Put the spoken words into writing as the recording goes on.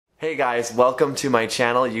Hey guys, welcome to my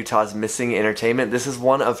channel, Utah's Missing Entertainment. This is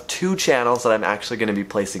one of two channels that I'm actually going to be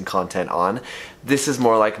placing content on. This is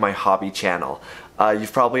more like my hobby channel.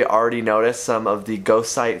 You've probably already noticed some of the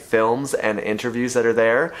ghost site films and interviews that are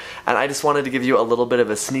there, and I just wanted to give you a little bit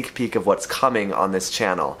of a sneak peek of what's coming on this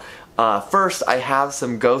channel. First, I have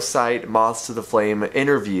some ghost site Moths to the Flame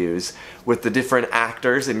interviews with the different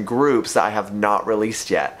actors and groups that I have not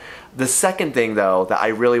released yet. The second thing, though, that I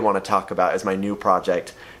really want to talk about is my new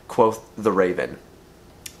project, Quoth the Raven.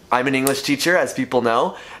 I'm an English teacher, as people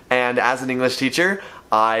know, and as an English teacher,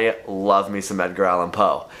 I love me some Edgar Allan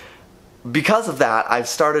Poe. Because of that, I've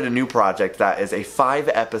started a new project that is a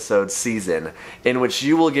 5-episode season in which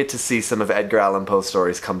you will get to see some of Edgar Allan Poe's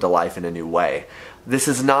stories come to life in a new way. This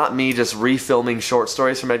is not me just refilming short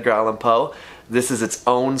stories from Edgar Allan Poe. This is its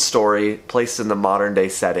own story placed in the modern day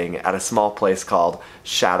setting at a small place called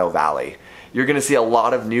Shadow Valley. You're going to see a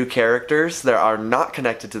lot of new characters that are not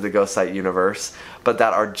connected to the ghost site universe, but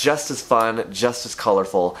that are just as fun, just as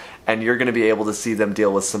colorful, and you're going to be able to see them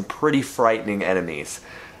deal with some pretty frightening enemies.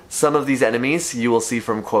 Some of these enemies you will see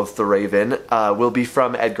from Quoth the Raven will be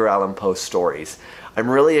from Edgar Allan Poe's stories. I'm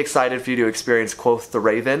really excited for you to experience Quoth the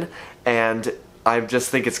Raven, and I just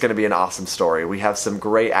think it's going to be an awesome story. We have some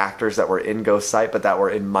great actors that were in Ghost Site, but that were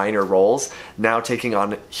in minor roles, now taking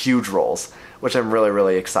on huge roles, which I'm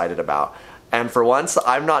really excited about. And for once,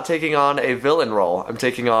 I'm not taking on a villain role. I'm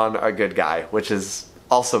taking on a good guy, which is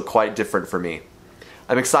also quite different for me.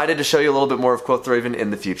 I'm excited to show you a little bit more of Quoth the Raven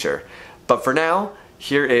in the future. But for now,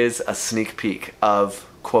 here is a sneak peek of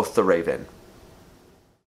Quoth the Raven.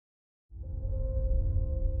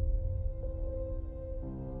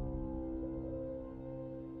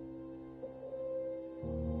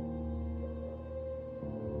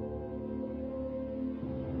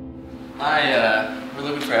 Hi, we're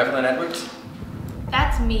looking for Evelyn Edwards.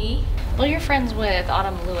 That's me. Well, you're friends with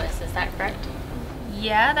Autumn Lewis, is that correct?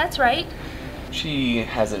 Yeah, that's right. She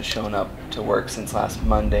hasn't shown up to work since last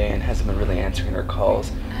Monday and hasn't been really answering her calls.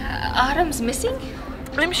 Autumn's missing?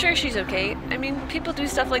 I'm sure she's okay. I mean, people do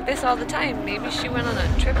stuff like this all the time. Maybe she went on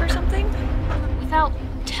a trip or something? Without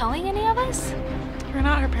telling any of us? We're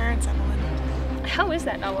not her parents, Evelyn. How is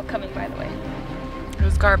that novel coming, by the way? It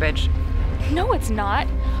was garbage. No, it's not.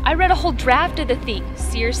 I read a whole draft of the thing.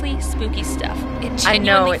 Seriously, spooky stuff. I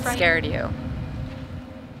know it scared you.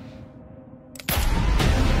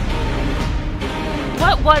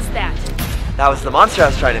 What was that? That was the monster I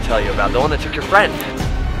was trying to tell you about, the one that took your friend.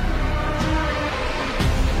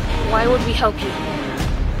 Why would we help you?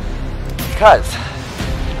 Because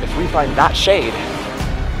if we find that shade,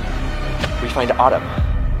 we find Autumn.